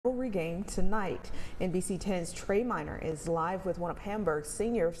rivalry game tonight. NBC 10's Trey Miner is live with one of Hamburg's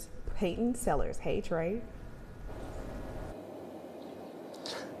seniors, Peyton Sellers. Hey, Trey.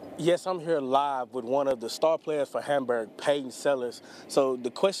 Yes, I'm here live with one of the star players for Hamburg, Peyton Sellers. So the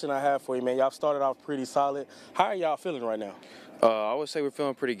question I have for you, man, y'all started off pretty solid. How are y'all feeling right now? I would say we're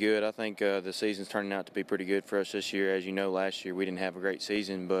feeling pretty good. I think the season's turning out to be pretty good for us this year. As you know, last year we didn't have a great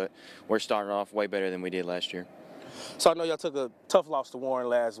season, but we're starting off way better than we did last year. So I know y'all took a tough loss to Warren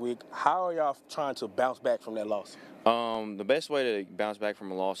last week. How are y'all trying to bounce back from that loss? The best way to bounce back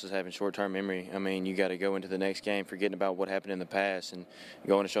from a loss is having short-term memory. I mean, you got to go into the next game forgetting about what happened in the past and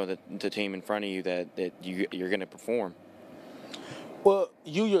going to show the team in front of you that you're going to perform. Well,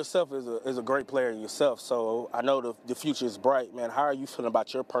 you yourself is a great player yourself, so I know the future is bright, man. How are you feeling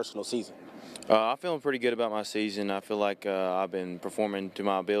about your personal season? I'm feeling pretty good about my season. I feel like I've been performing to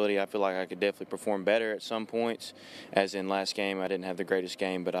my ability. I feel like I could definitely perform better at some points. As in last game, I didn't have the greatest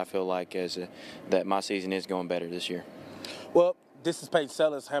game, but I feel like that my season is going better this year. Well, this is Peyton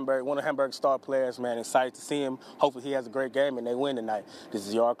Sellers, Hamburg, one of Hamburg's star players, man. Excited to see him. Hopefully he has a great game and they win tonight. This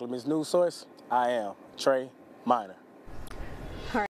is your Oklahoma News Source. I am Trey Miner.